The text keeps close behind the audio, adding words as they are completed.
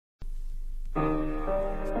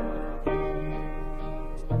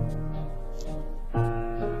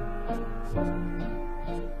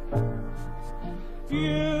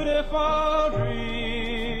Beautiful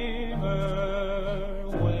dreamer,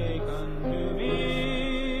 waken to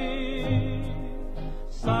me.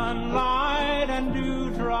 Sunlight and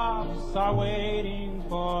dewdrops are waiting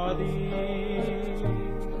for thee.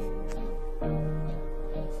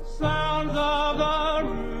 Sounds of the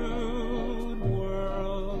rude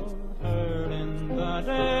world heard in the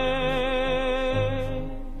day,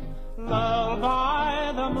 lulled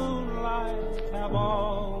by the moonlight, have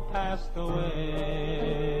all passed away.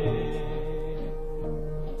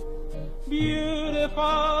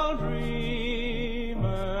 Beautiful dreamer,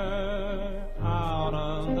 out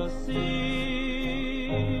of the sea,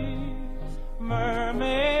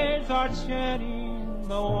 mermaids are chanting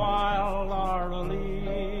the wild laurel.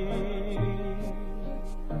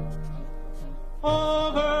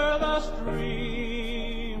 Over the streamlet,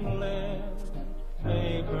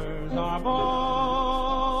 vapors are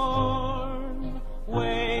born,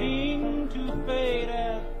 waiting to fade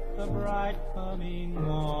at the bright coming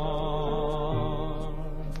morn.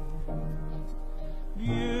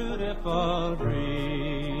 Beautiful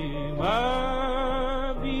dreamer,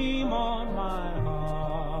 beam on my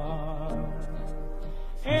heart,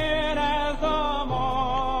 and as the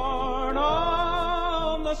morn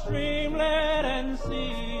on the streamlet and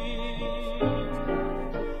sea,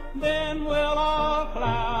 then will all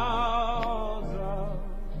clouds of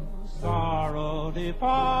sorrow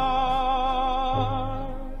depart.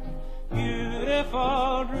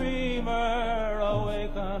 Beautiful dreamer,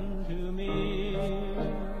 awaken to me.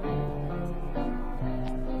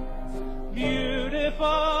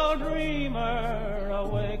 Beautiful dreamer,